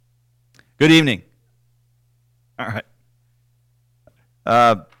Good evening. All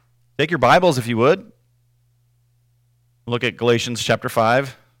right. Take your Bibles, if you would. Look at Galatians chapter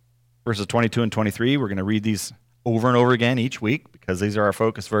 5, verses 22 and 23. We're going to read these over and over again each week because these are our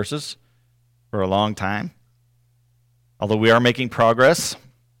focus verses for a long time. Although we are making progress.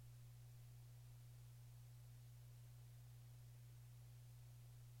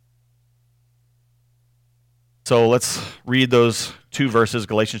 So let's read those two verses,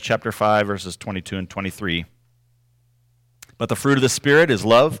 Galatians chapter 5, verses 22 and 23. But the fruit of the Spirit is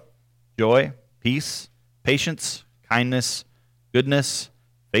love, joy, peace, patience, kindness, goodness,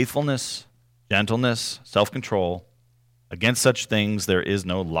 faithfulness, gentleness, self-control. Against such things there is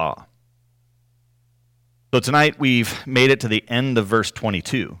no law. So tonight we've made it to the end of verse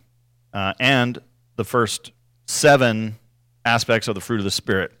 22 and the first 7 aspects of the fruit of the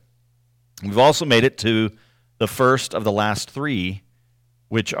Spirit. We've also made it to the first of the last 3,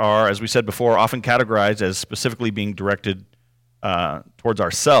 which are, as we said before, often categorized as specifically being directed towards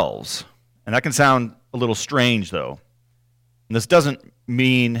ourselves. And that can sound a little strange, though. And this doesn't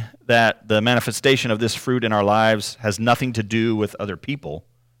mean that the manifestation of this fruit in our lives has nothing to do with other people.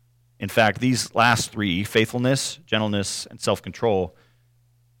 In fact, these last 3, faithfulness, gentleness, and self-control,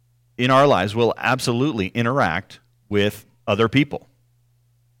 in our lives will absolutely interact with other people.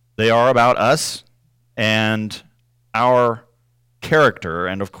 They are about us and our character,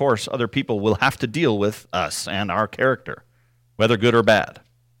 and of course, other people will have to deal with us and our character, whether good or bad.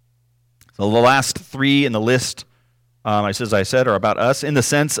 So the last 3 in the list, as I said, are about us in the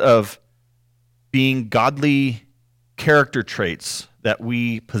sense of being godly character traits that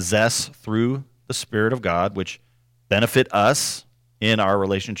we possess through the Spirit of God, which benefit us in our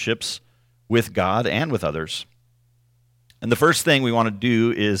relationships with God and with others. And the first thing we want to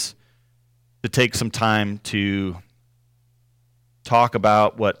do is to take some time to talk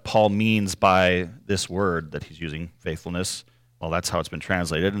about what Paul means by this word that he's using, faithfulness. Well, that's how it's been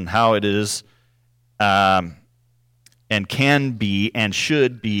translated, and how it is and can be and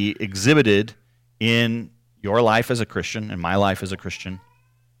should be exhibited in your life as a Christian and my life as a Christian.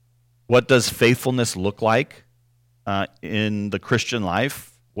 What does faithfulness look like in the Christian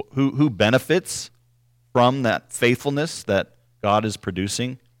life? Who benefits from that faithfulness that God is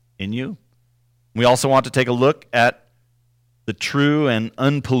producing in you? We also want to take a look at the true and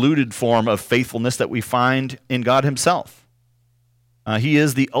unpolluted form of faithfulness that we find in God himself. He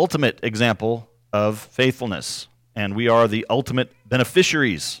is the ultimate example of faithfulness, and we are the ultimate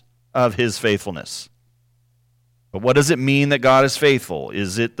beneficiaries of his faithfulness. But what does it mean that God is faithful?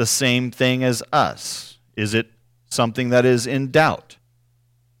 Is it the same thing as us? Is it something that is in doubt?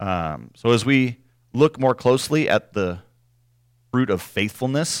 So as we look more closely at the fruit of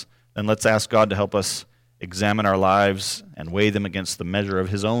faithfulness, then let's ask God to help us examine our lives and weigh them against the measure of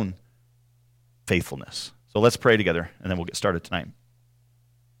his own faithfulness. So let's pray together, and then we'll get started tonight.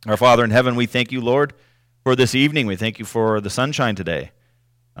 Our Father in heaven, we thank you, Lord, for this evening. We thank you for the sunshine today.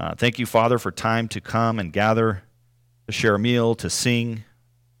 Thank you, Father, for time to come and gather, to share a meal, to sing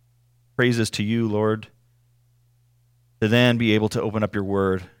praises to you, Lord, to then be able to open up your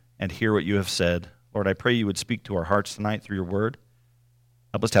word and hear what you have said. Lord, I pray you would speak to our hearts tonight through your word.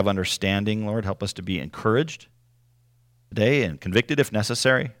 Help us to have understanding, Lord. Help us to be encouraged today and convicted if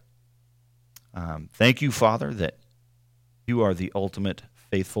necessary. Thank you, Father, that you are the ultimate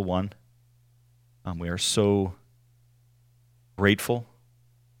faithful one. We are so grateful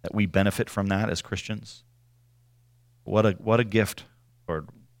that we benefit from that as Christians. What a gift, Lord.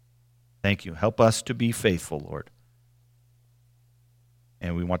 Thank you. Help us to be faithful, Lord.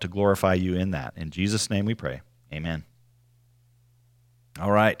 And we want to glorify you in that. In Jesus' name we pray. Amen.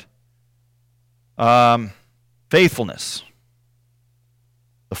 All right. Faithfulness.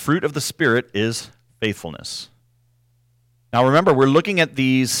 The fruit of the Spirit is faithfulness. Now remember, we're looking at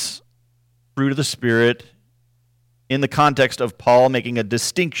these fruit of the Spirit in the context of Paul making a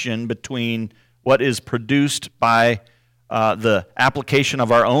distinction between what is produced by the application of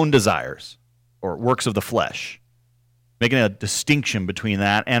our own desires or works of the flesh, making a distinction between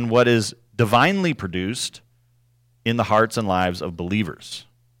that and what is divinely produced in the hearts and lives of believers.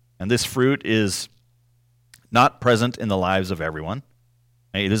 And this fruit is not present in the lives of everyone.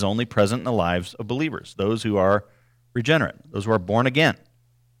 It is only present in the lives of believers, those who are regenerate, those who are born again.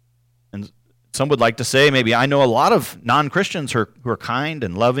 And some would like to say, maybe I know a lot of non-Christians who are kind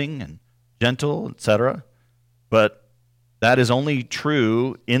and loving and gentle, etc., but that is only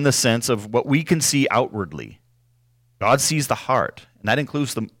true in the sense of what we can see outwardly. God sees the heart, and that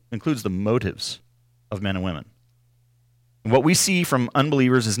includes the motives of men and women. And what we see from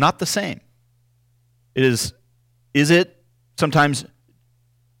unbelievers is not the same. Is it sometimes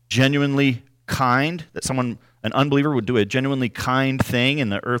genuinely kind, that an unbeliever would do a genuinely kind thing in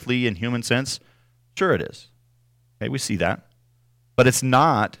the earthly and human sense? Sure it is. Okay, we see that. But it's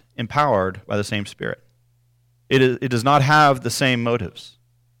not empowered by the same Spirit. It does not have the same motives.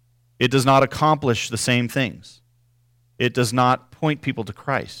 It does not accomplish the same things. It does not point people to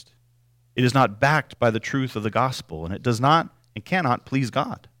Christ. It is not backed by the truth of the gospel, and it does not and cannot please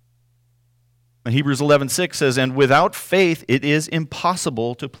God. And Hebrews 11:6 says, "And without faith it is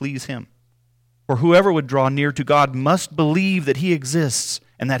impossible to please him. For whoever would draw near to God must believe that he exists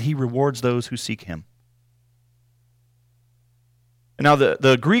and that he rewards those who seek him." And now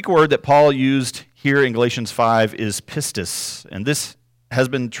the Greek word that Paul used here in Galatians 5 is pistis, and this has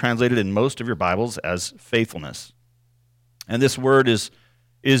been translated in most of your Bibles as faithfulness. And this word is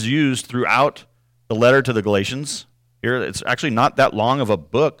used throughout the letter to the Galatians. Here, it's actually not that long of a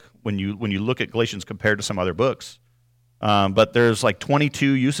book when you look at Galatians compared to some other books. But there's like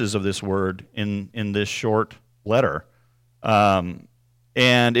 22 uses of this word in this short letter. And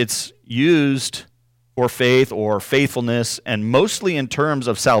it's used for faith or faithfulness, and mostly in terms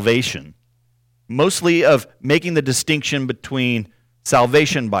of salvation, mostly of making the distinction between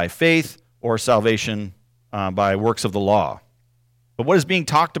salvation by faith or salvation by works of the law. But what is being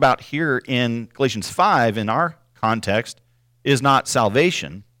talked about here in Galatians 5 in our context is not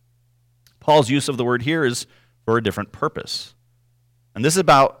salvation. Paul's use of the word here is for a different purpose. And this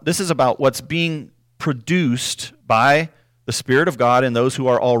is about what's being produced by the Spirit of God in those who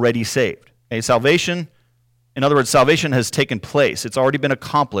are already saved. Okay, salvation, in other words, salvation has taken place. It's already been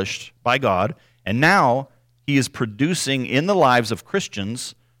accomplished by God, and now he is producing in the lives of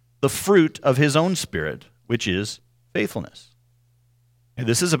Christians the fruit of his own Spirit, which is faithfulness. And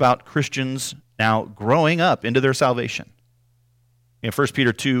this is about Christians now growing up into their salvation. In 1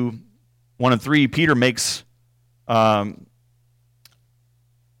 Peter 2, 1 and 3, Peter makes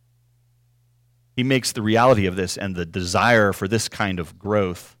he makes the reality of this and the desire for this kind of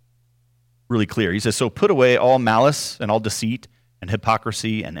growth really clear. He says, "So put away all malice and all deceit and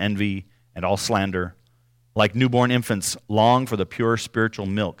hypocrisy and envy and all slander. Like newborn infants, long for the pure spiritual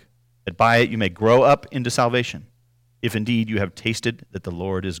milk, that by it you may grow up into salvation, if indeed you have tasted that the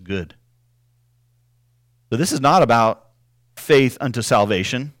Lord is good." So this is not about faith unto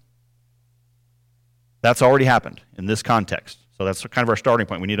salvation. That's already happened in this context. So that's kind of our starting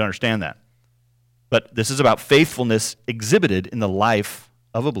point. We need to understand that. But this is about faithfulness exhibited in the life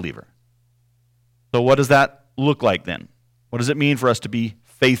of a believer. So what does that look like then? What does it mean for us to be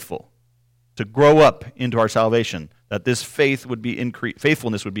faithful, to grow up into our salvation, that this faithfulness would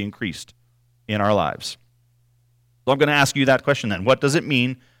be increased in our lives? So I'm going to ask you that question then. What does it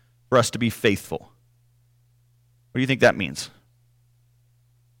mean for us to be faithful? What do you think that means?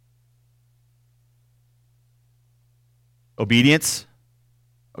 Obedience?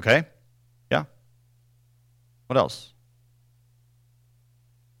 Okay. Yeah. What else?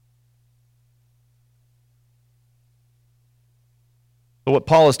 But what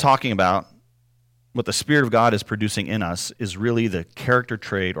Paul is talking about, what the Spirit of God is producing in us, is really the character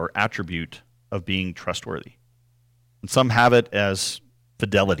trait or attribute of being trustworthy. And some have it as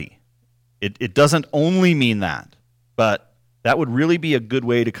fidelity. It doesn't only mean that, but that would really be a good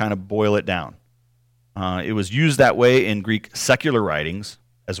way to kind of boil it down. It was used that way in Greek secular writings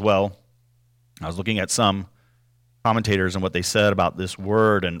as well. I was looking at some commentators and what they said about this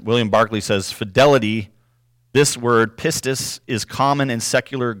word, and William Barclay says, fidelity, this word, pistis, is common in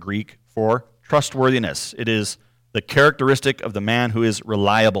secular Greek for trustworthiness. It is the characteristic of the man who is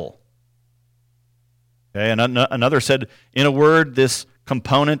reliable. Okay, and another said, in a word, this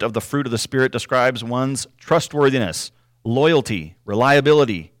component of the fruit of the Spirit describes one's trustworthiness, loyalty,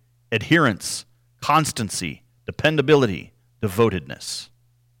 reliability, adherence, constancy, dependability, devotedness.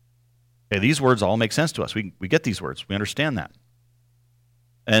 Okay, these words all make sense to us. We get these words. We understand that.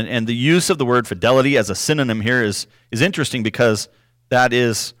 And the use of the word fidelity as a synonym here is interesting because that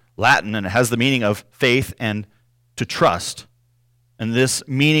is Latin and it has the meaning of faith and to trust. And this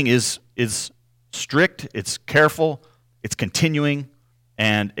meaning is strict, it's careful, it's continuing,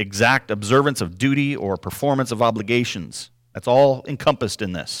 and exact observance of duty or performance of obligations. That's all encompassed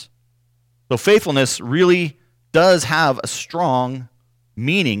in this. So faithfulness really does have a strong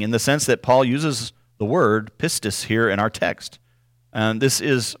meaning in the sense that Paul uses the word pistis here in our text. And this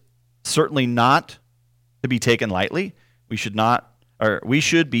is certainly not to be taken lightly. We should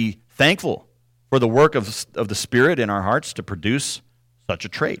be thankful for the work of the Spirit in our hearts to produce such a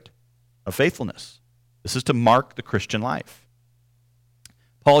trait of faithfulness. This is to mark the Christian life.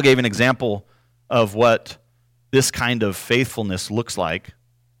 Paul gave an example of what this kind of faithfulness looks like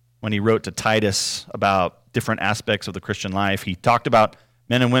when he wrote to Titus about different aspects of the Christian life. He talked about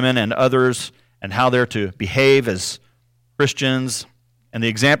men and women and others and how they're to behave as Christians. And the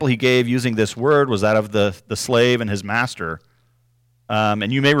example he gave using this word was that of the slave and his master.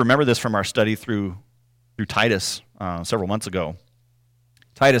 And you may remember this from our study through Titus several months ago.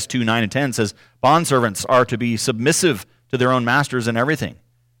 Titus 2, 9 and 10 says, "Bondservants are to be submissive to their own masters in everything.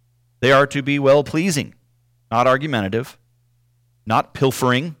 They are to be well-pleasing, not argumentative, not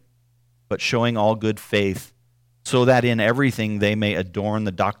pilfering, but showing all good faith, so that in everything they may adorn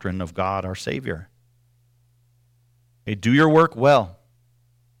the doctrine of God our Savior." Okay, do your work well.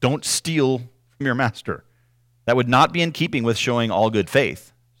 Don't steal from your master. That would not be in keeping with showing all good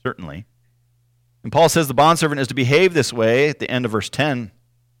faith, certainly. And Paul says the bondservant is to behave this way at the end of verse 10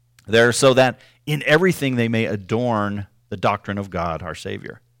 there, so that in everything they may adorn the doctrine of God our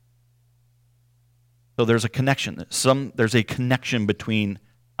Savior. So there's a connection. There's a connection between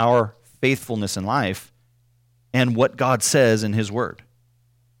our faithfulness in life and what God says in His Word.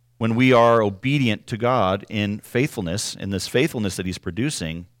 When we are obedient to God in faithfulness, in this faithfulness that He's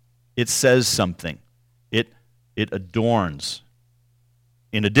producing, it says something. It adorns.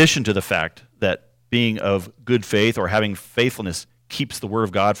 In addition to the fact that being of good faith or having faithfulness keeps the Word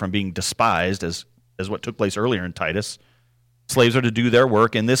of God from being despised, as what took place earlier in Titus, slaves are to do their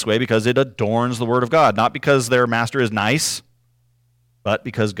work in this way because it adorns the Word of God, not because their master is nice, but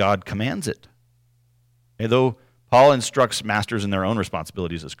because God commands it. Okay, though Paul instructs masters in their own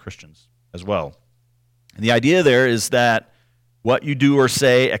responsibilities as Christians as well. And the idea there is that what you do or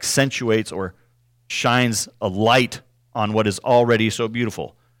say accentuates or shines a light on what is already so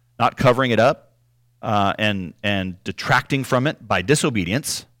beautiful, not covering it up and detracting from it by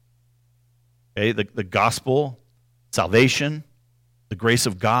disobedience. Okay, the gospel, salvation, the grace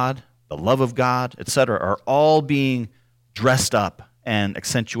of God, the love of God, etc., are all being dressed up and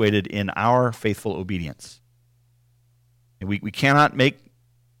accentuated in our faithful obedience. And we cannot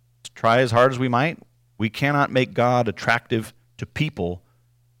try as hard as we might, we cannot make God attractive to people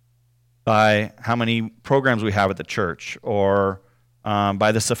by how many programs we have at the church or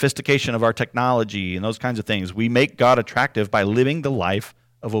by the sophistication of our technology and those kinds of things. We make God attractive by living the life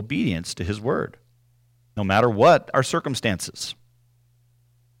of obedience to His Word, no matter what our circumstances.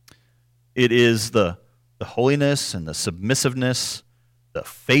 It is the holiness and the submissiveness, the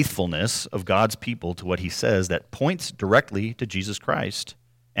faithfulness of God's people to what He says that points directly to Jesus Christ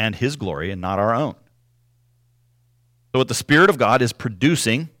and His glory and not our own. So what the Spirit of God is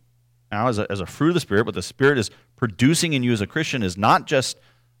producing now as a fruit of the Spirit, what the Spirit is producing in you as a Christian is not just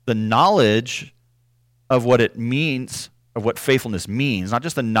the knowledge of what it means, of what faithfulness means, not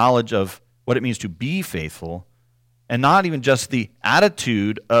just the knowledge of what it means to be faithful, and not even just the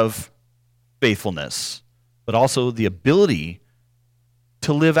attitude of faithfulness, but also the ability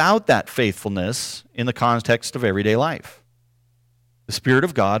to live out that faithfulness in the context of everyday life. The Spirit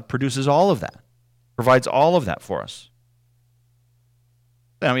of God produces all of that, provides all of that for us.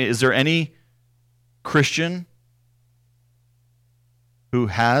 I mean, is there any Christian who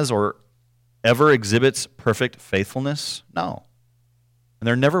has or ever exhibits perfect faithfulness? No. And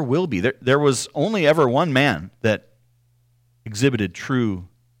there never will be. There was only ever one man that exhibited true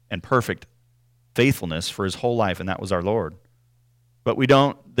and perfect faithfulness for his whole life, and that was our Lord. But we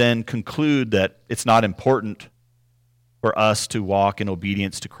don't then conclude that it's not important for us to walk in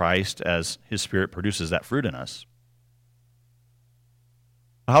obedience to Christ as His Spirit produces that fruit in us.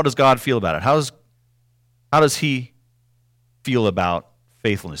 How does God feel about it? How does He feel about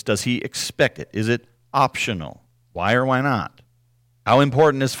faithfulness? Does He expect it? Is it optional? Why or why not? How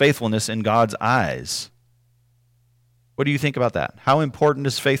important is faithfulness in God's eyes? What do you think about that? How important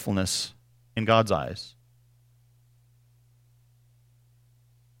is faithfulness in God's eyes?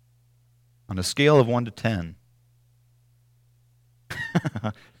 On a scale of 1 to 10.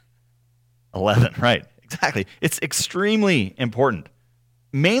 11, right. Exactly. It's extremely important.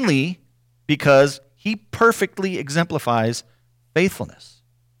 Mainly because He perfectly exemplifies faithfulness,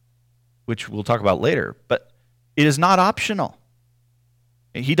 which we'll talk about later. But it is not optional.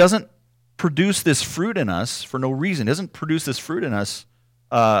 He doesn't produce this fruit in us for no reason. He doesn't produce this fruit in us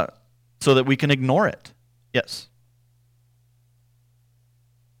so that we can ignore it. Yes?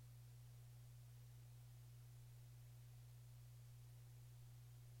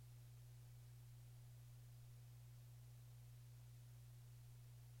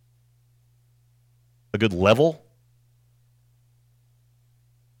 A good level.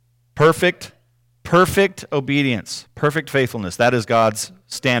 Perfect obedience, perfect faithfulness. That is God's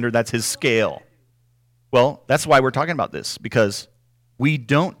standard. That's His scale. Well, that's why we're talking about this, because we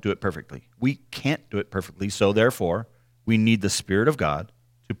don't do it perfectly. We can't do it perfectly, so therefore, we need the Spirit of God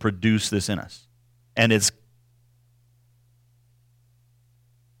to produce this in us. And it's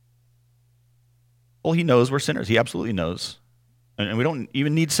Well, he knows we're sinners. He absolutely knows. And we don't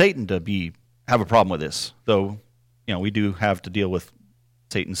even need Satan to have a problem with this, though we do have to deal with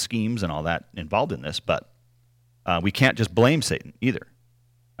Satan's schemes and all that involved in this, but we can't just blame Satan either.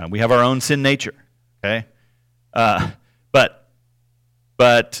 We have our own sin nature, okay?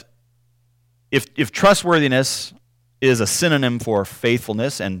 But if trustworthiness is a synonym for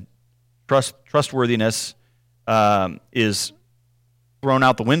faithfulness, and trustworthiness is thrown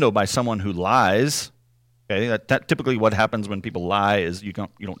out the window by someone who lies, okay? That typically what happens when people lie is you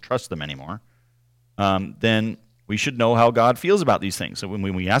don't trust them anymore. Then we should know how God feels about these things. So when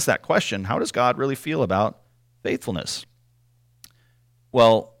we ask that question, how does God really feel about faithfulness?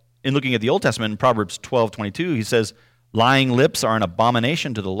 Well, in looking at the Old Testament, in Proverbs 12:22, he says, lying lips are an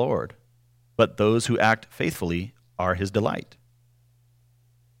abomination to the Lord, but those who act faithfully are his delight.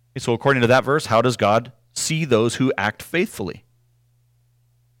 Okay, so according to that verse, how does God see those who act faithfully?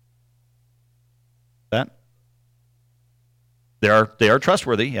 That they are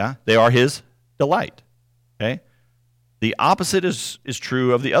trustworthy, yeah. They are his delight. Okay? The opposite is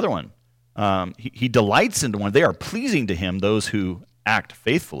true of the other one. He delights in one. They are pleasing to him, those who act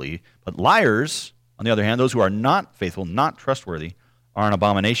faithfully. But liars, on the other hand, those who are not faithful, not trustworthy, are an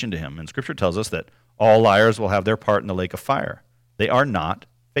abomination to him. And Scripture tells us that all liars will have their part in the lake of fire. They are not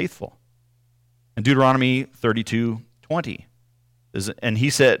faithful. In Deuteronomy 32:20, and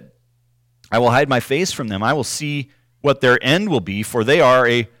he said, I will hide my face from them. I will see what their end will be, for they are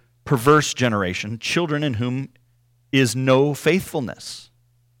a perverse generation, children in whom is no faithfulness.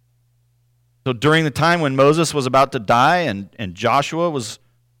 So during the time when Moses was about to die and Joshua was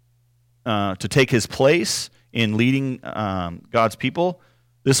to take his place in leading God's people,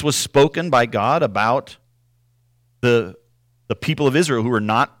 this was spoken by God about the people of Israel who were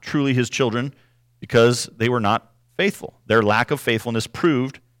not truly his children because they were not faithful. Their lack of faithfulness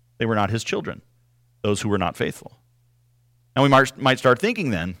proved they were not his children, those who were not faithful. And we might start thinking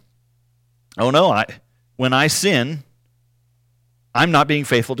then, oh no, when I sin, I'm not being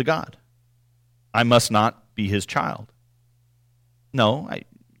faithful to God. I must not be his child. No, I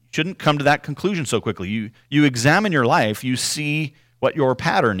shouldn't come to that conclusion so quickly. You examine your life, you see what your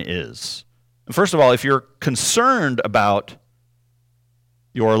pattern is. And first of all, if you're concerned about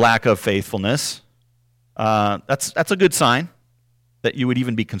your lack of faithfulness, that's a good sign that you would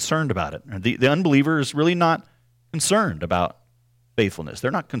even be concerned about it. The unbeliever is really not concerned about faithfulness.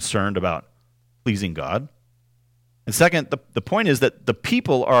 They're not concerned about pleasing God. And second, the point is that the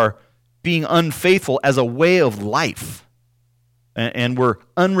people are being unfaithful as a way of life, and we're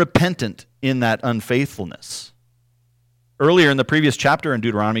unrepentant in that unfaithfulness. Earlier in the previous chapter in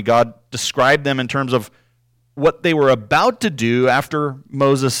Deuteronomy, God described them in terms of what they were about to do after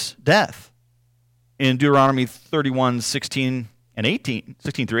Moses' death. In Deuteronomy 31:16 and 18,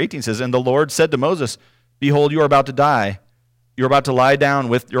 16 through 18 says, and the Lord said to Moses, behold, you are about to die. You're about to lie down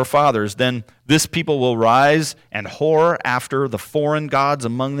with your fathers. Then this people will rise and whore after the foreign gods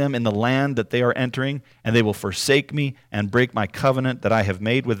among them in the land that they are entering, and they will forsake me and break my covenant that I have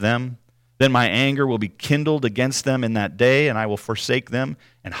made with them. Then my anger will be kindled against them in that day, and I will forsake them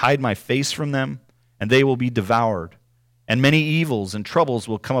and hide my face from them, and they will be devoured. And many evils and troubles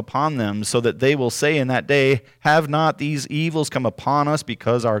will come upon them, so that they will say in that day, have not these evils come upon us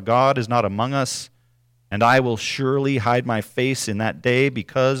because our God is not among us? And I will surely hide my face in that day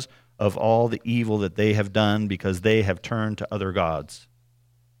because of all the evil that they have done, because they have turned to other gods.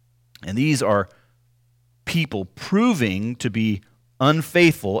 And these are people proving to be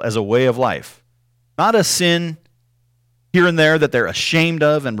unfaithful as a way of life. Not a sin here and there that they're ashamed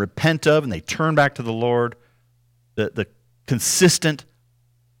of and repent of, and they turn back to the Lord. The consistent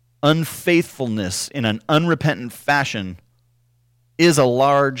unfaithfulness in an unrepentant fashion is a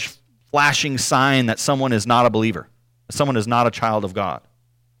large flashing sign that someone is not a believer, that someone is not a child of God.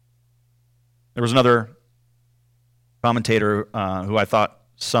 There was another commentator who I thought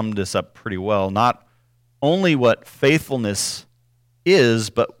summed this up pretty well. Not only what faithfulness is,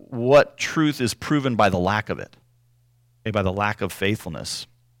 but what truth is proven by the lack of it, okay, by the lack of faithfulness.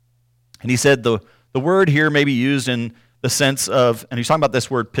 And he said the word here may be used in the sense of, and he's talking about this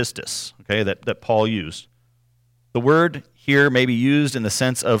word pistis, okay, that Paul used. The word here may be used in the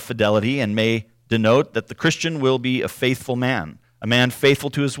sense of fidelity and may denote that the Christian will be a faithful man, a man faithful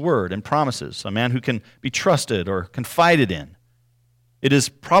to his word and promises, a man who can be trusted or confided in. It is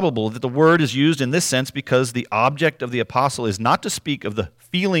probable that the word is used in this sense because the object of the apostle is not to speak of the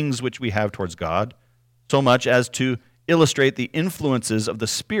feelings which we have towards God, so much as to illustrate the influences of the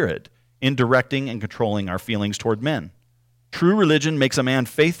Spirit in directing and controlling our feelings toward men. True religion makes a man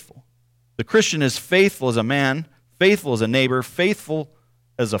faithful. The Christian is faithful as a man, faithful as a neighbor, faithful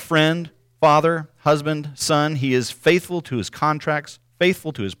as a friend, father, husband, son. He is faithful to his contracts,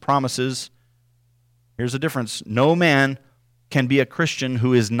 faithful to his promises. Here's the difference. No man can be a Christian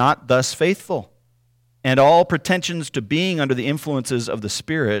who is not thus faithful. And all pretensions to being under the influences of the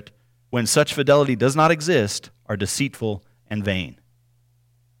Spirit, when such fidelity does not exist, are deceitful and vain.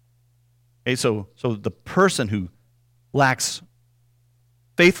 Okay, so the person who lacks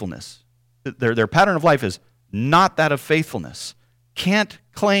faithfulness, their pattern of life is not that of faithfulness, can't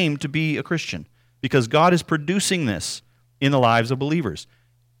claim to be a Christian because God is producing this in the lives of believers.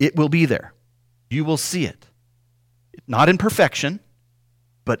 It will be there. You will see it. Not in perfection,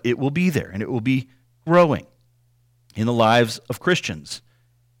 but it will be there, and it will be growing in the lives of Christians.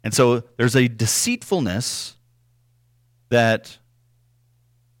 And so there's a deceitfulness that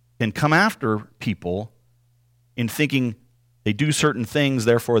can come after people in thinking they do certain things,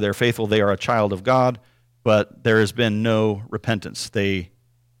 therefore they're faithful, they are a child of God, but there has been no repentance. They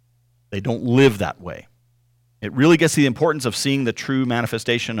don't live that way. It really gets to the importance of seeing the true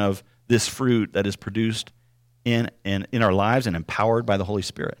manifestation of this fruit that is produced in our lives and empowered by the Holy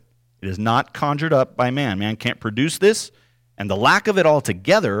Spirit. It is not conjured up by man. Man can't produce this, and the lack of it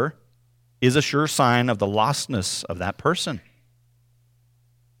altogether is a sure sign of the lostness of that person.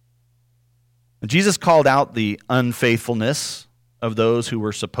 And Jesus called out the unfaithfulness of those who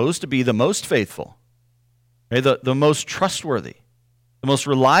were supposed to be the most faithful, the most trustworthy, the most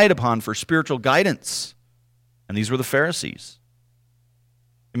relied upon for spiritual guidance. And these were the Pharisees.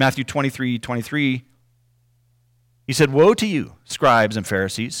 In Matthew 23:23, he said, "Woe to you, scribes and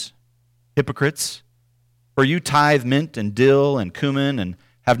Pharisees, hypocrites, for you tithe mint and dill and cumin and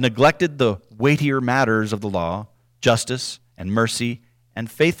have neglected the weightier matters of the law, justice and mercy and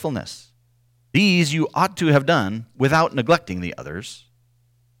faithfulness. These you ought to have done without neglecting the others."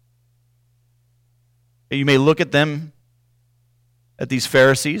 You may look at them, at these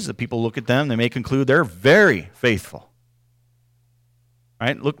Pharisees, the people look at them, they may conclude they're very faithful.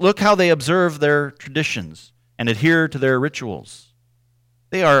 Right? Look how they observe their traditions and adhere to their rituals.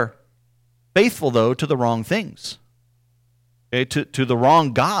 They are faithful, though, to the wrong things, to the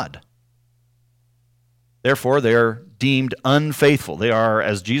wrong God. Therefore, they are deemed unfaithful. They are,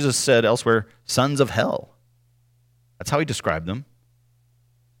 as Jesus said elsewhere, sons of hell. That's how he described them.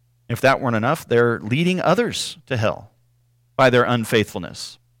 If that weren't enough, they're leading others to hell by their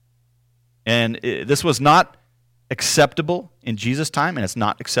unfaithfulness. And this was not acceptable in Jesus' time, and it's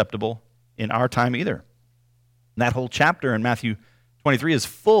not acceptable in our time either. And that whole chapter in Matthew 23 is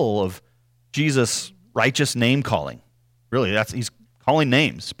full of Jesus' righteous name-calling. Really, he's calling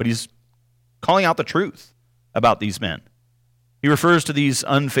names, but he's calling out the truth about these men. He refers to these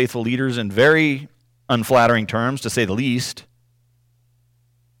unfaithful leaders in very unflattering terms, to say the least.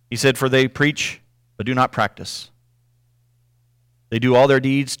 He said, "For they preach, but do not practice. They do all their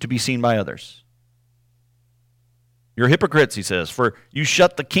deeds to be seen by others. You're hypocrites," he says, "for you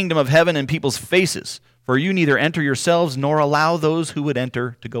shut the kingdom of heaven in people's faces, for you neither enter yourselves nor allow those who would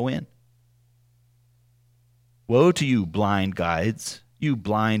enter to go in. Woe to you, blind guides, you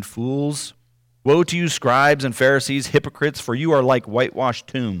blind fools. Woe to you, scribes and Pharisees, hypocrites, for you are like whitewashed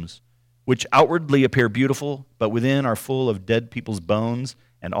tombs, which outwardly appear beautiful, but within are full of dead people's bones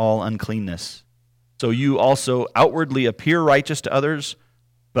and all uncleanness. So you also outwardly appear righteous to others,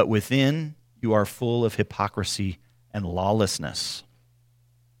 but within you are full of hypocrisy and lawlessness."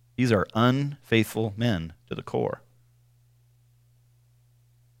 These are unfaithful men to the core.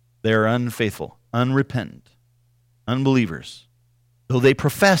 They are unfaithful, unrepentant, unbelievers, though they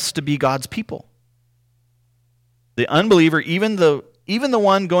profess to be God's people. The unbeliever, even the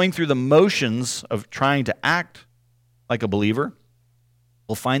one going through the motions of trying to act like a believer,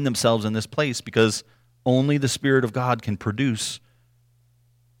 will find themselves in this place because only the Spirit of God can produce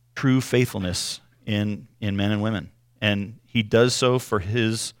true faithfulness in men and women. And he does so for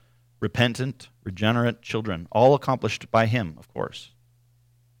his repentant, regenerate children, all accomplished by him, of course.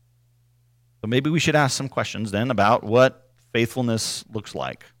 So maybe we should ask some questions then about what faithfulness looks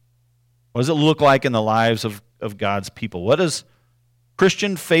like. What does it look like in the lives of God's people? What does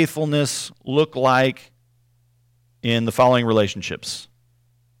Christian faithfulness look like in the following relationships?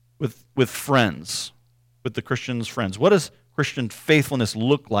 With friends, with the Christian's friends. What does Christian faithfulness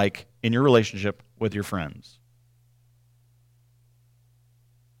look like in your relationship with your friends?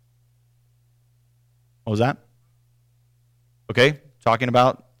 What was that? Okay, talking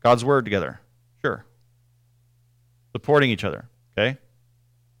about God's Word together. Sure. Supporting each other. Okay.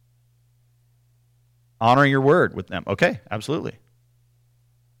 Honoring your word with them. Okay, absolutely.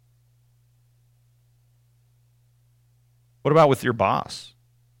 What about with your boss?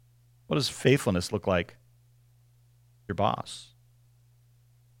 What does faithfulness look like? Your boss.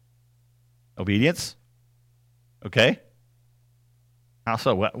 Obedience. Okay. How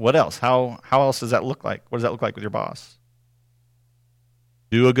so? What else? How else does that look like? What does that look like with your boss?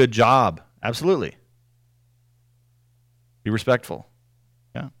 Do a good job. Absolutely. Be respectful.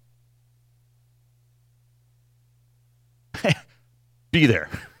 Yeah. Be there.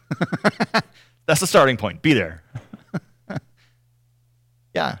 That's the starting point. Be there.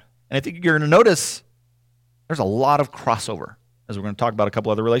 Yeah. And I think you're going to notice there's a lot of crossover, as we're going to talk about a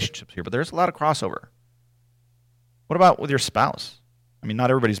couple other relationships here, but there's a lot of crossover. What about with your spouse? I mean, not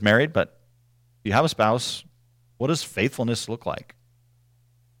everybody's married, but if you have a spouse, what does faithfulness look like?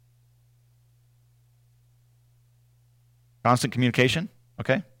 Constant communication,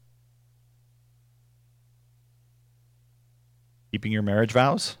 okay? Keeping your marriage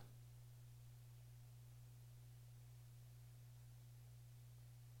vows?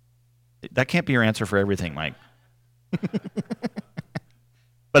 That can't be your answer for everything, Mike.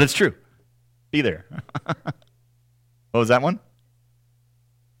 But it's true. Be there. What was that one?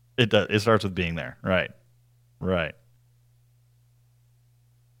 It does. It starts with being there. Right. Right.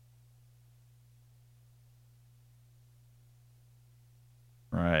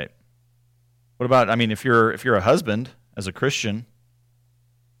 Right. What about, I mean, if you're a husband as a Christian,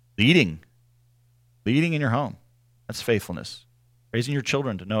 leading in your home, that's faithfulness. Raising your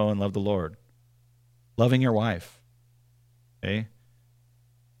children to know and love the Lord. Loving your wife. Okay?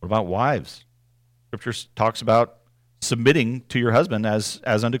 What about wives? Scripture talks about submitting to your husband as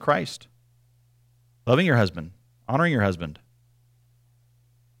unto Christ. Loving your husband, honoring your husband.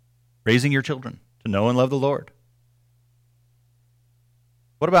 Raising your children to know and love the Lord.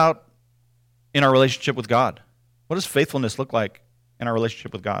 What about in our relationship with God? What does faithfulness look like in our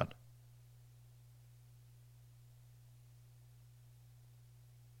relationship with God?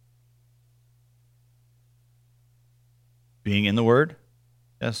 Being in the Word,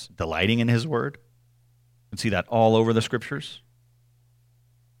 yes, delighting in His Word. You can see that all over the Scriptures.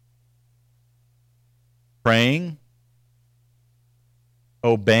 Praying,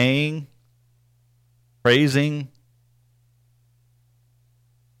 obeying, praising,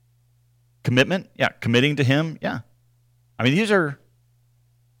 commitment, yeah, committing to Him, yeah. I mean, these are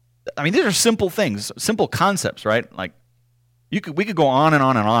simple things, simple concepts, right? Like we could go on and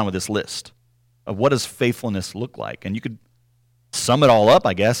on and on with this list of what does faithfulness look like, and you could sum it all up,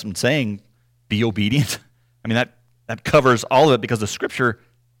 I guess, in saying be obedient. I mean, that covers all of it because the Scripture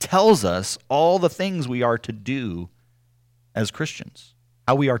tells us all the things we are to do as Christians,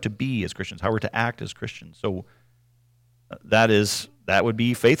 how we are to be as Christians, how we're to act as Christians. So that would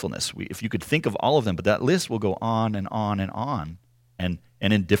be faithfulness. If you could think of all of them, but that list will go on and on and on. And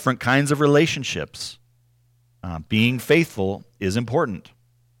in different kinds of relationships, being faithful is important.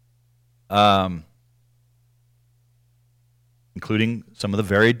 Including some of the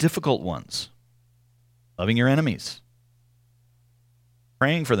very difficult ones. Loving your enemies.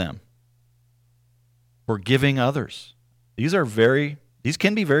 Praying for them. Forgiving others. These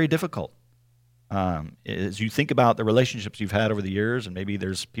can be very difficult. As you think about the relationships you've had over the years, and maybe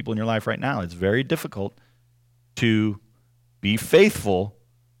there's people in your life right now, it's very difficult to be faithful,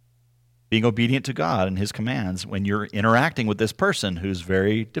 being obedient to God and His commands when you're interacting with this person who's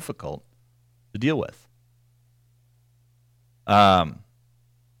very difficult to deal with.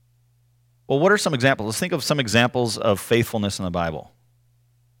 Well, what are some examples? Let's think of some examples of faithfulness in the Bible.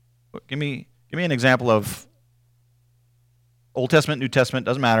 Give me an example of Old Testament, New Testament,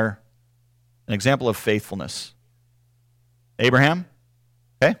 doesn't matter. An example of faithfulness. Abraham?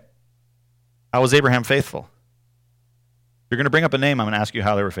 Okay. How was Abraham faithful? If you're going to bring up a name, I'm going to ask you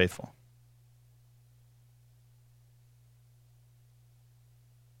how they were faithful.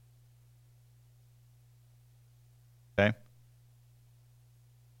 Okay.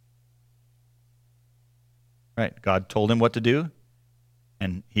 Right. God told him what to do,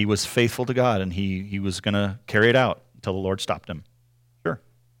 and he was faithful to God, and he was going to carry it out until the Lord stopped him. Sure.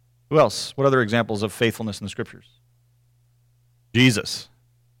 Who else? What other examples of faithfulness in the Scriptures? Jesus.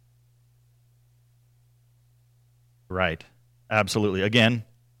 Right. Absolutely. Again,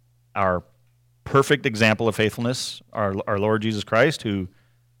 our perfect example of faithfulness, our Lord Jesus Christ, who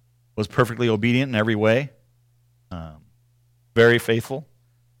was perfectly obedient in every way, very faithful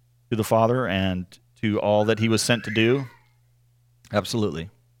to the Father and to all that He was sent to do. Absolutely.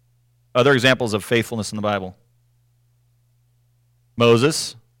 Other examples of faithfulness in the Bible.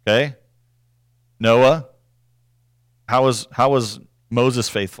 Moses, okay. Noah. How was Moses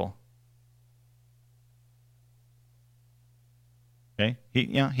faithful? Okay.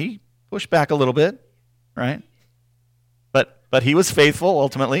 He pushed back a little bit, right? But he was faithful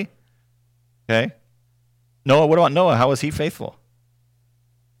ultimately. Okay. Noah, what about Noah? How was he faithful?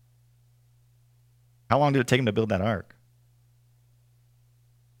 How long did it take him to build that ark?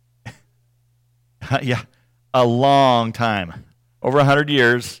 Yeah, a long time. Over 100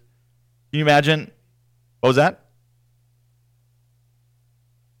 years. Can you imagine? What was that?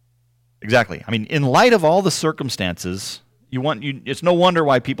 Exactly. I mean, in light of all the circumstances, it's no wonder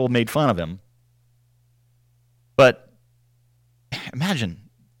why people made fun of him. But imagine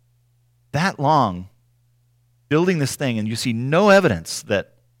that long building this thing, and you see no evidence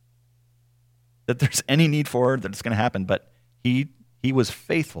that there's any need for it, that it's going to happen. But he was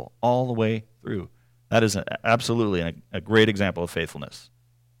faithful all the way through. That is absolutely a great example of faithfulness.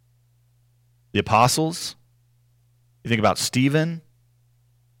 The apostles, you think about Stephen.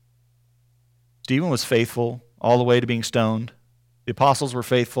 Stephen was faithful all the way to being stoned. The apostles were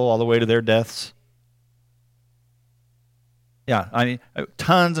faithful all the way to their deaths. Yeah, I mean,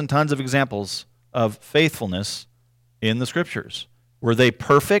 tons and tons of examples of faithfulness in the Scriptures. Were they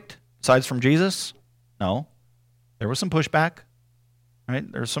perfect, aside from Jesus? No. There was some pushback,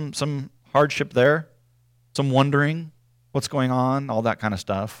 right? There's some hardship there, some wondering what's going on, all that kind of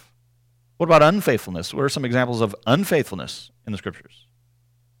stuff. What about unfaithfulness? What are some examples of unfaithfulness in the Scriptures?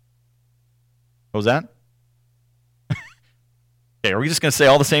 What was that? Okay, are we just going to say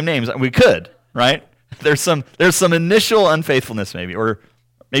all the same names? We could, right? There's some initial unfaithfulness maybe, or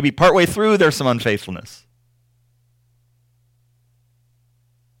maybe partway through there's some unfaithfulness.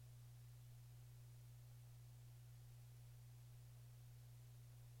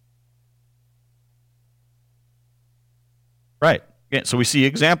 Right. Yeah, so we see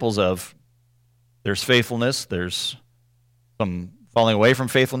examples of there's faithfulness, there's some falling away from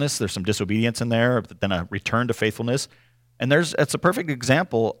faithfulness, there's some disobedience in there, but then a return to faithfulness. And it's a perfect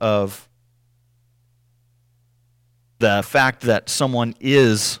example of the fact that someone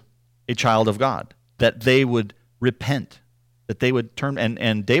is a child of God, that they would repent, that they would turn,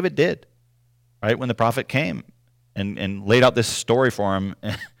 and David did, right? When the prophet came and laid out this story for him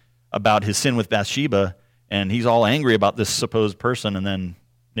about his sin with Bathsheba, and he's all angry about this supposed person, and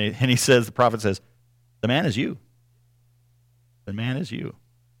the prophet says, the man is you. The man is you.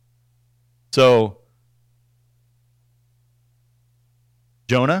 So,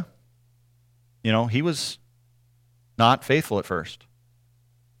 Jonah, he was not faithful at first.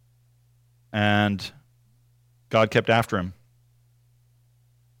 And God kept after him.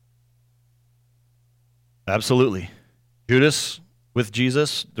 Absolutely. Judas with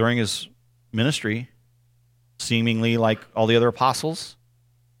Jesus during his ministry, seemingly like all the other apostles,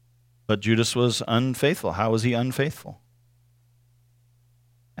 but Judas was unfaithful. How was he unfaithful?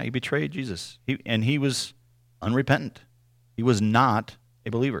 He betrayed Jesus, and he was unrepentant. He was not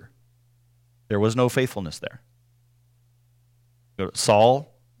a believer. There was no faithfulness there. Go to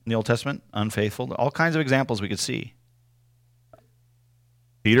Saul in the Old Testament, unfaithful. All kinds of examples we could see.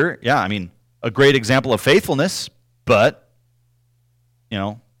 Peter, a great example of faithfulness, but,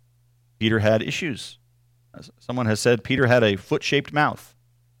 Peter had issues. Someone has said Peter had a foot-shaped mouth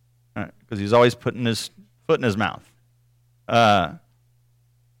because he's always putting his foot in his mouth.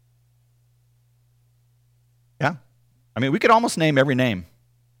 We could almost name every name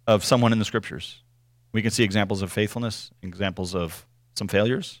of someone in the Scriptures. We can see examples of faithfulness, examples of some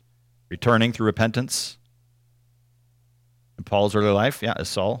failures, returning through repentance. In Paul's early life, is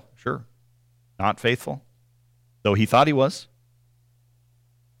Saul, sure, not faithful, though he thought he was.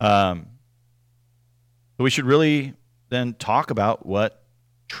 So we should really then talk about what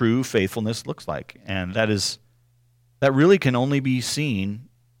true faithfulness looks like, and that really can only be seen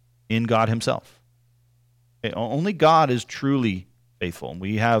in God himself. Okay, only God is truly faithful, and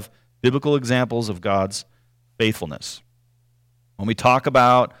we have biblical examples of God's faithfulness. When we talk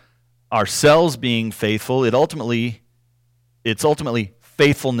about ourselves being faithful, it's ultimately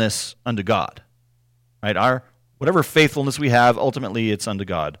faithfulness unto God. Right? Whatever faithfulness we have, ultimately it's unto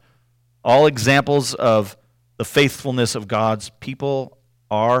God. All examples of the faithfulness of God's people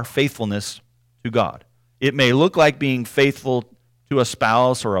are faithfulness to God. It may look like being faithful to a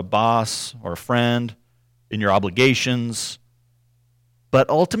spouse or a boss or a friend in your obligations, but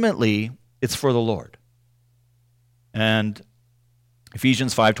ultimately it's for the Lord. And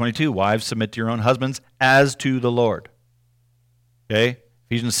Ephesians 5:22, wives, submit to your own husbands as to the Lord. Okay?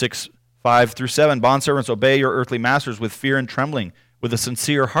 Ephesians 6:5-7, bondservants, obey your earthly masters with fear and trembling, with a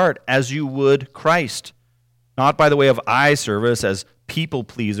sincere heart, as you would Christ, not by the way of eye service as people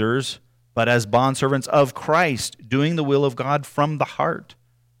pleasers, but as bondservants of Christ, doing the will of God from the heart,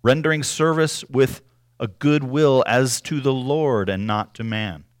 rendering service with a good will as to the Lord and not to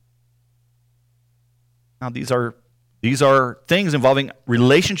man. Now, these are things involving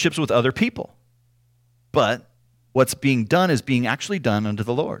relationships with other people. But what's being done is being actually done unto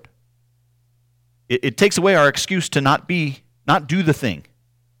the Lord. It takes away our excuse to not do the thing,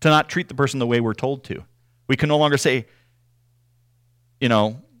 to not treat the person the way we're told to. We can no longer say,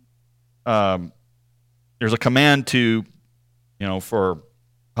 there's a command to, for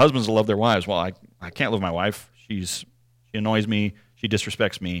husbands to love their wives. Well, I can't love my wife. She annoys me. She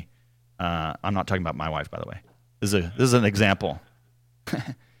disrespects me. I'm not talking about my wife, by the way. This is an example.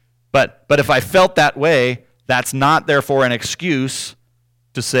 But if I felt that way, that's not therefore an excuse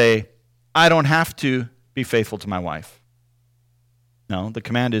to say, I don't have to be faithful to my wife. No, the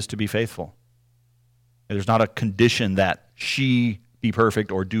command is to be faithful. There's not a condition that she be perfect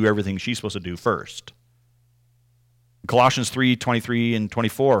or do everything she's supposed to do first. Colossians 3:23 and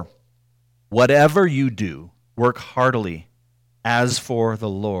 24. Whatever you do, work heartily, as for the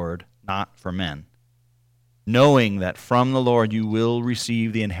Lord, not for men, knowing that from the Lord you will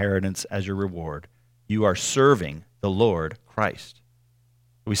receive the inheritance as your reward. You are serving the Lord Christ.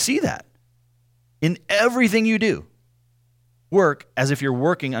 We see that. In everything you do, work as if you're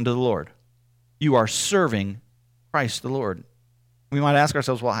working unto the Lord. You are serving Christ the Lord. We might ask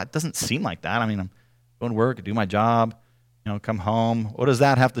ourselves, well, it doesn't seem like that. I mean, I'm going to work, do my job, come home. What does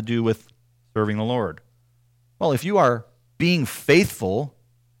that have to do with serving the Lord? Well, if you are being faithful,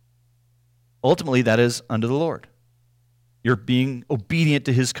 ultimately that is unto the Lord. You're being obedient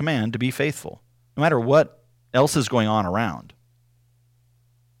to his command to be faithful, no matter what else is going on around.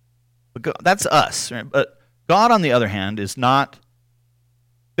 But that's us. Right? But God, on the other hand, is not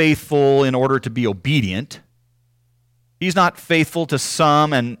faithful in order to be obedient. He's not faithful to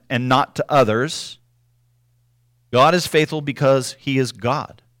some and not to others. God is faithful because he is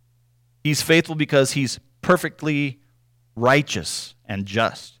God. He's faithful because he's perfectly righteous and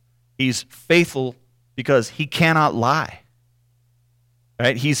just. He's faithful because he cannot lie.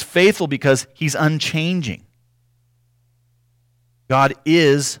 Right? He's faithful because he's unchanging. God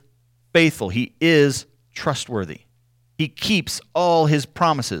is faithful. He is trustworthy. He keeps all his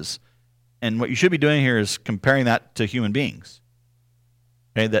promises. And what you should be doing here is comparing that to human beings,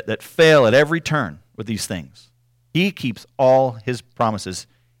 okay, that fail at every turn with these things. He keeps all his promises.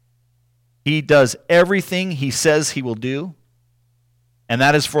 He does everything he says he will do, and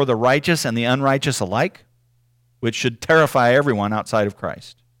that is for the righteous and the unrighteous alike, which should terrify everyone outside of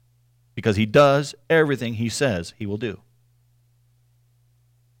Christ, because he does everything he says he will do.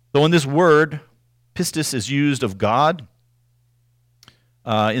 So in this word, pistis is used of God.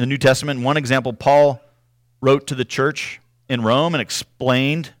 In the New Testament, one example, Paul wrote to the church in Rome and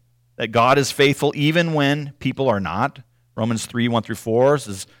explained that God is faithful even when people are not. Romans 3:1-4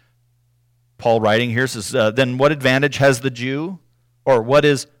 says, Paul writing here says, then what advantage has the Jew? Or what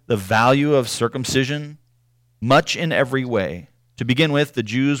is the value of circumcision? Much in every way. To begin with, the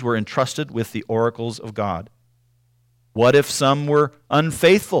Jews were entrusted with the oracles of God. What if some were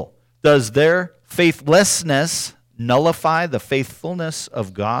unfaithful? Does their faithlessness nullify the faithfulness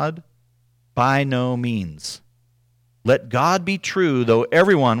of God? By no means. Let God be true, though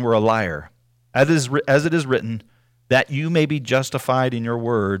everyone were a liar. As it is written, that you may be justified in your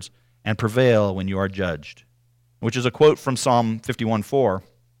words and prevail when you are judged. Which is a quote from Psalm 51:4.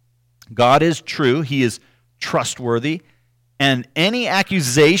 God is true, he is trustworthy, and any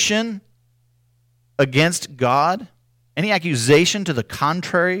accusation against God, any accusation to the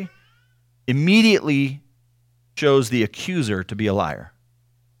contrary, immediately shows the accuser to be a liar.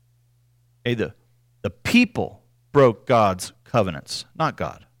 Okay, the people broke God's covenants, not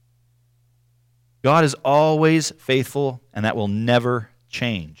God. God is always faithful, and that will never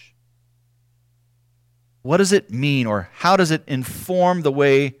change. What does it mean, or how does it inform the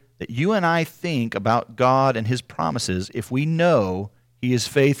way that you and I think about God and his promises if we know he is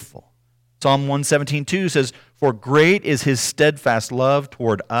faithful? Psalm 117:2 says, for great is his steadfast love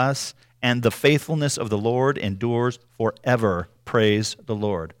toward us, and the faithfulness of the Lord endures forever. Praise the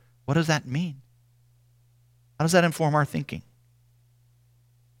Lord. What does that mean? How does that inform our thinking?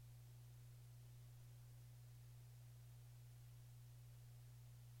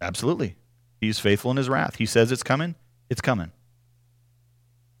 Absolutely. He's faithful in his wrath. He says it's coming, it's coming.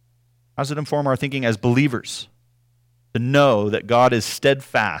 How does it inform our thinking as believers? To know that God is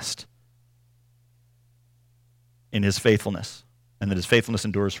steadfast in his faithfulness, and that his faithfulness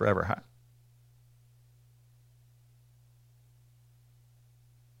endures forever.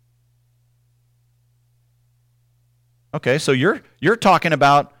 Okay, so you're talking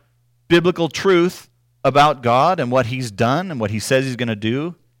about biblical truth about God and what he's done and what he says he's going to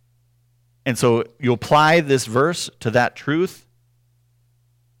do. And so you apply this verse to that truth.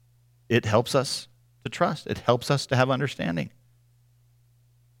 It helps us to trust. It helps us to have understanding.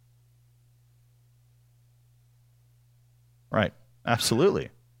 Right, absolutely.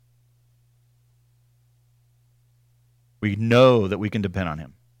 We know that we can depend on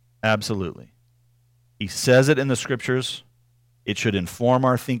him. Absolutely. He says it in the scriptures. It should inform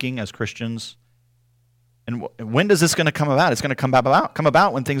our thinking as Christians. And when does this going to come about? It's going to come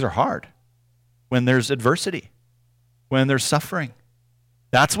about when things are hard, when there's adversity, when there's suffering.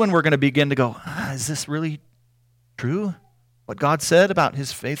 That's when we're going to begin to go, is this really true? What God said about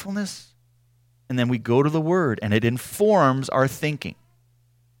his faithfulness? And then we go to the Word, and it informs our thinking.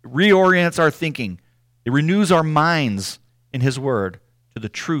 It reorients our thinking. It renews our minds in his Word to the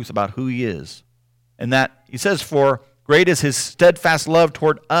truth about who he is. And that, he says, for great is his steadfast love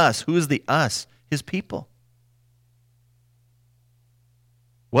toward us. Who is the us? His people.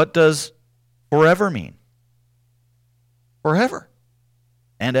 What does forever mean? Forever.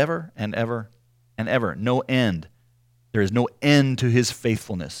 And ever, and ever, and ever. No end. There is no end to his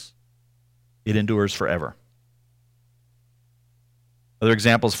faithfulness. It endures forever. Other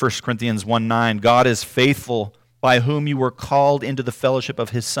examples, 1 Corinthians 1:9, God is faithful, by whom you were called into the fellowship of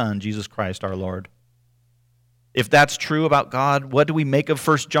his Son, Jesus Christ our Lord. If that's true about God, what do we make of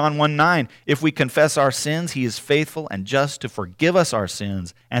 1 John 1:9? If we confess our sins, he is faithful and just to forgive us our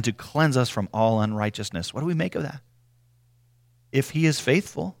sins and to cleanse us from all unrighteousness. What do we make of that? If he is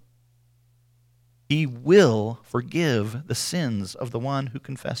faithful, he will forgive the sins of the one who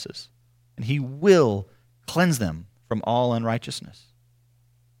confesses, and he will cleanse them from all unrighteousness.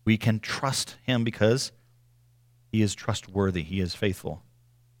 We can trust him because he is trustworthy. He is faithful.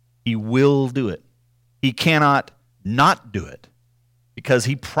 He will do it. He cannot not do it because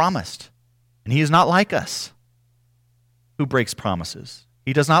he promised. And he is not like us who breaks promises.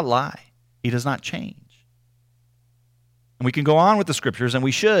 He does not lie. He does not change. And we can go on with the scriptures, and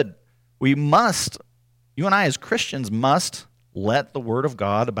we should. We must, you and I as Christians must let the Word of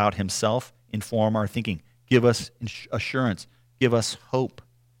God about himself inform our thinking, give us assurance, give us hope.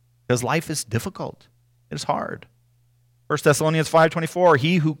 Because life is difficult. It is hard. 1 Thessalonians 5:24,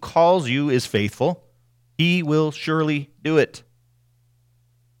 he who calls you is faithful. He will surely do it.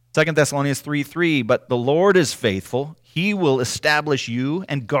 2 Thessalonians 3:3, but the Lord is faithful. He will establish you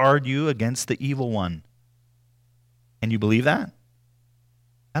and guard you against the evil one. Can you believe that?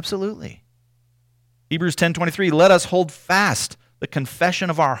 Absolutely. Hebrews 10:23, let us hold fast the confession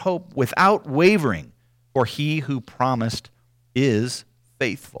of our hope without wavering, for he who promised is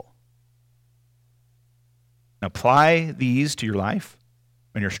faithful. Now, apply these to your life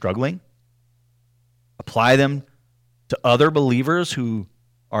when you're struggling. Apply them to other believers who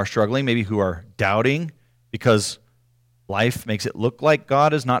are struggling, maybe who are doubting because life makes it look like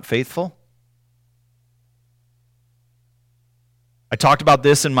God is not faithful. I talked about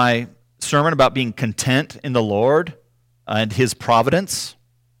this in my sermon about being content in the Lord and his providence.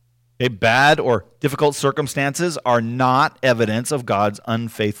 Okay, bad or difficult circumstances are not evidence of God's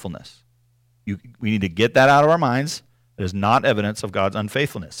unfaithfulness. We need to get that out of our minds. It is not evidence of God's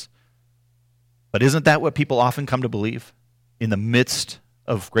unfaithfulness. But isn't that what people often come to believe in the midst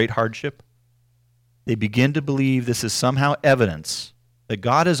of great hardship? They begin to believe this is somehow evidence that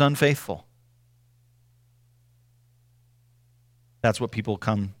God is unfaithful. That's what people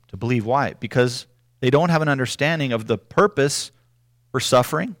come to believe. Why? Because they don't have an understanding of the purpose for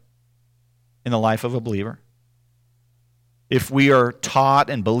suffering in the life of a believer. If we are taught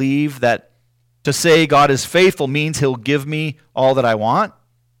and believe that to say God is faithful means he'll give me all that I want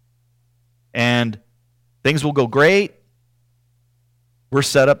and things will go great, we're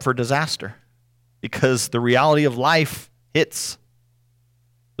set up for disaster because the reality of life hits.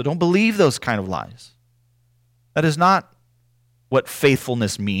 So don't believe those kind of lies. That is not what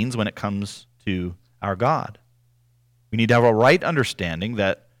faithfulness means when it comes to our God. We need to have a right understanding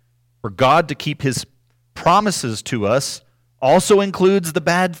that for God to keep his promises to us also includes the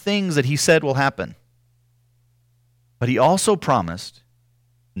bad things that he said will happen. But he also promised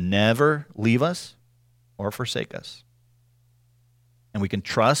never leave us or forsake us. And we can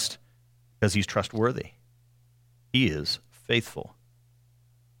trust because he's trustworthy. He is faithful.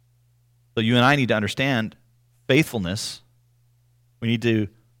 So you and I need to understand faithfulness. We need to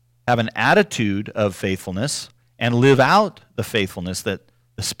have an attitude of faithfulness and live out the faithfulness that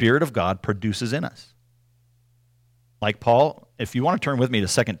the Spirit of God produces in us. Like Paul, if you want to turn with me to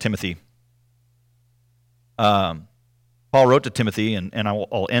 2 Timothy. Paul wrote to Timothy, and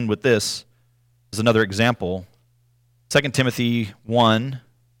I'll end with this. This is another example. 2 Timothy 1,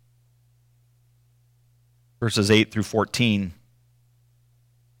 verses 8 through 14.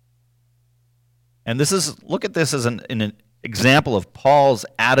 And this is, look at this as an example of Paul's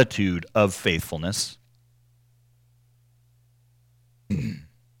attitude of faithfulness.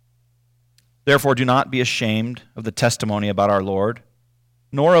 Therefore, do not be ashamed of the testimony about our Lord,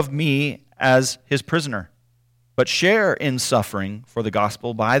 nor of me as his prisoner, but share in suffering for the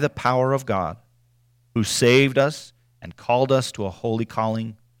gospel by the power of God, who saved us and called us to a holy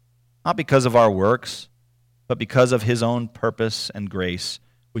calling, not because of our works, but because of his own purpose and grace,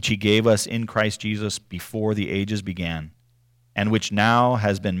 which he gave us in Christ Jesus before the ages began, and which now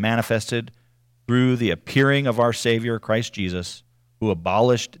has been manifested through the appearing of our Savior, Christ Jesus, who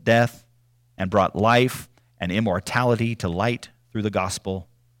abolished death and brought life and immortality to light through the gospel,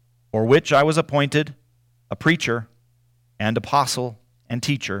 for which I was appointed a preacher and apostle and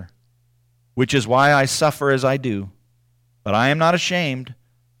teacher, which is why I suffer as I do. But I am not ashamed,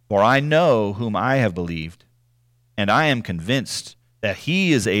 for I know whom I have believed, and I am convinced that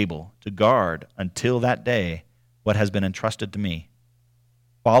he is able to guard until that day what has been entrusted to me.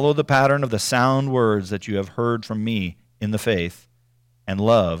 Follow the pattern of the sound words that you have heard from me in the faith and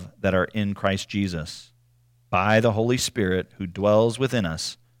love that are in Christ Jesus. By the Holy Spirit who dwells within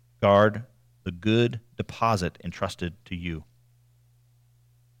us, guard the good deposit entrusted to you.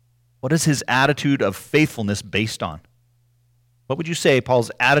 What is his attitude of faithfulness based on? What would you say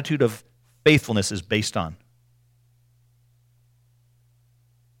Paul's attitude of faithfulness is based on?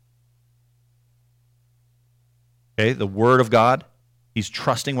 Okay, the Word of God. He's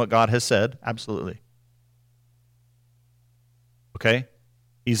trusting what God has said. Absolutely. Okay?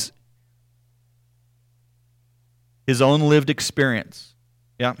 He's his own lived experience.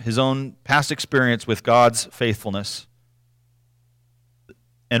 Yeah, his own past experience with God's faithfulness.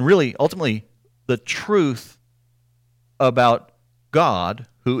 And really, ultimately, the truth about God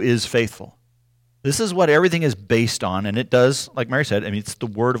who is faithful. This is what everything is based on, and it does, like Mary said, I mean, it's the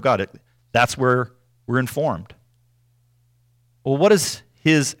Word of God. That's where we're informed. Well, what is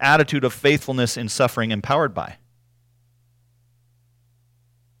his attitude of faithfulness in suffering empowered by?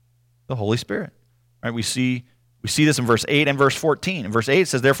 The Holy Spirit. Right? We see this in verse 8 and verse 14. In verse 8 it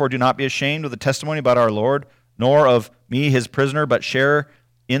says, "Therefore do not be ashamed of the testimony about our Lord, nor of me his prisoner, but share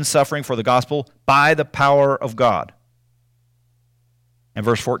in suffering for the gospel by the power of God." And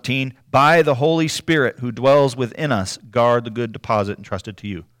verse 14, "By the Holy Spirit who dwells within us, guard the good deposit entrusted to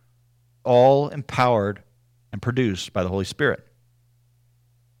you." All empowered and produced by the Holy Spirit.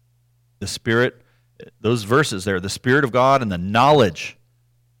 The Spirit, those verses there, the Spirit of God and the knowledge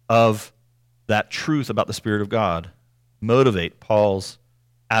of that truth about the Spirit of God motivate Paul's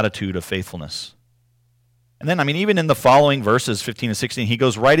attitude of faithfulness. And then, even in the following verses, 15 and 16, he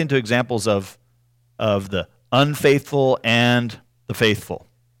goes right into examples of the unfaithful and the faithful.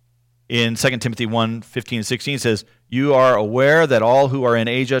 In 2 Timothy 1, 15 and 16, it says, "You are aware that all who are in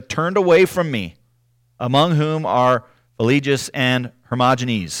Asia turned away from me, among whom are Pelagius and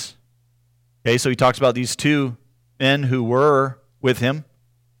Hermogenes." Okay, so he talks about these two men who were with him,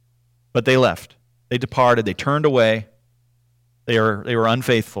 but they left. They departed. They turned away. They were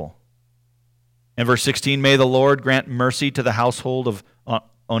unfaithful. In verse 16, "May the Lord grant mercy to the household of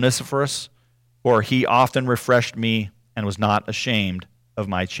Onesiphorus, for he often refreshed me and was not ashamed of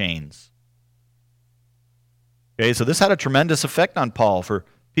my chains." Okay, so this had a tremendous effect on Paul. For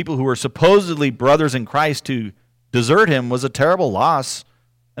people who were supposedly brothers in Christ to desert him was a terrible loss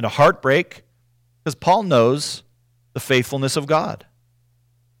and a heartbreak, because Paul knows the faithfulness of God.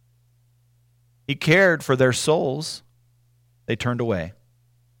 He cared for their souls. They turned away.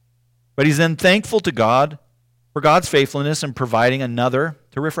 But he's then thankful to God for God's faithfulness in providing another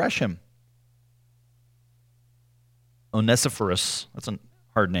to refresh him. Onesiphorus, that's a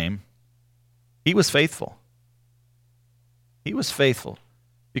hard name. He was faithful. He was faithful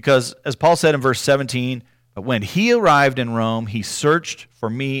because, as Paul said in verse 17, "But when he arrived in Rome, he searched for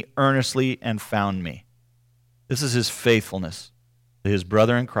me earnestly and found me." This is his faithfulness to his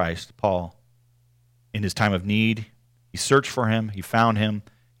brother in Christ, Paul. In his time of need, he searched for him, he found him,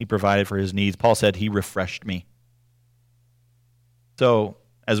 he provided for his needs. Paul said, "He refreshed me." So,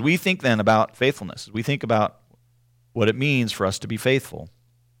 as we think then about faithfulness, as we think about what it means for us to be faithful,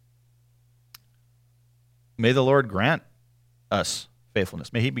 may the Lord grant us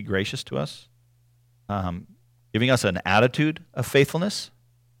faithfulness. May he be gracious to us, giving us an attitude of faithfulness,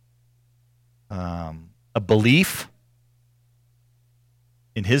 a belief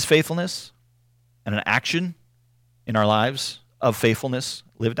in his faithfulness, and an action in our lives of faithfulness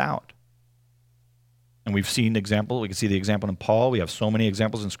lived out. And we've seen example. We can see the example in Paul. We have so many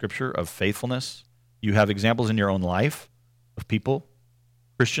examples in Scripture of faithfulness. You have examples in your own life of people,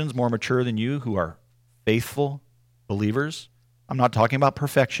 Christians more mature than you, who are faithful believers. I'm not talking about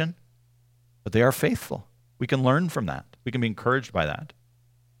perfection, but they are faithful. We can learn from that. We can be encouraged by that.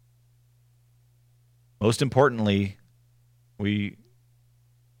 Most importantly, we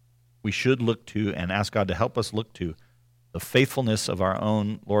should look to and ask God to help us look to the faithfulness of our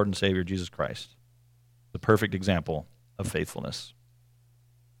own Lord and Savior, Jesus Christ. the perfect example of faithfulness.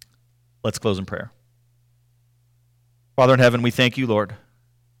 Let's close in prayer. Father in heaven, we thank you, Lord,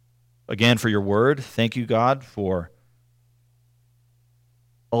 again for your word. Thank you, God, for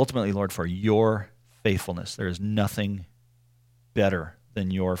ultimately, Lord, for your faithfulness. There is nothing better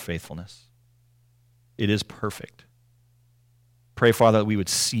than your faithfulness. It is perfect. Pray, Father, that we would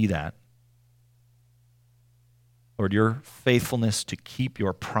see that. Lord, your faithfulness to keep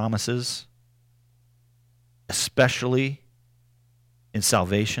your promises, especially in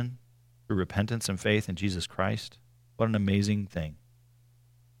salvation through repentance and faith in Jesus Christ. What an amazing thing.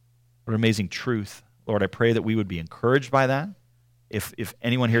 What an amazing truth. Lord, I pray that we would be encouraged by that. If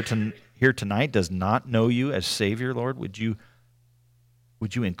anyone here tonight does not know you as Savior, Lord, would you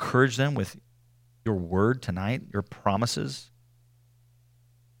encourage them with your word tonight, your promises,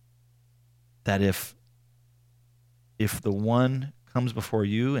 that if the one comes before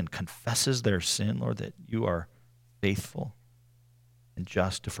you and confesses their sin, Lord, that you are faithful and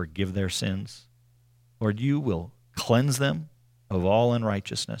just to forgive their sins. Lord, you will cleanse them of all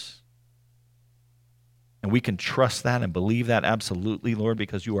unrighteousness. And we can trust that and believe that absolutely, Lord,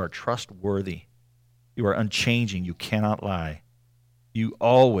 because you are trustworthy. You are unchanging. You cannot lie. You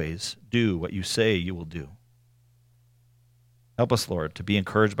always do what you say you will do. Help us, Lord, to be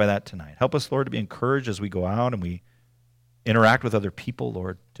encouraged by that tonight. Help us, Lord, to be encouraged as we go out and we interact with other people,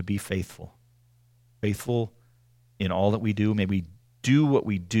 Lord, to be faithful. Faithful in all that we do. May we do what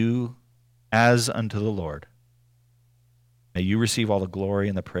we do as unto the Lord. May you receive all the glory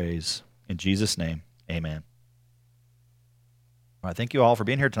and the praise. In Jesus' name, amen. All right, thank you all for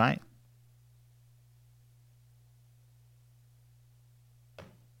being here tonight.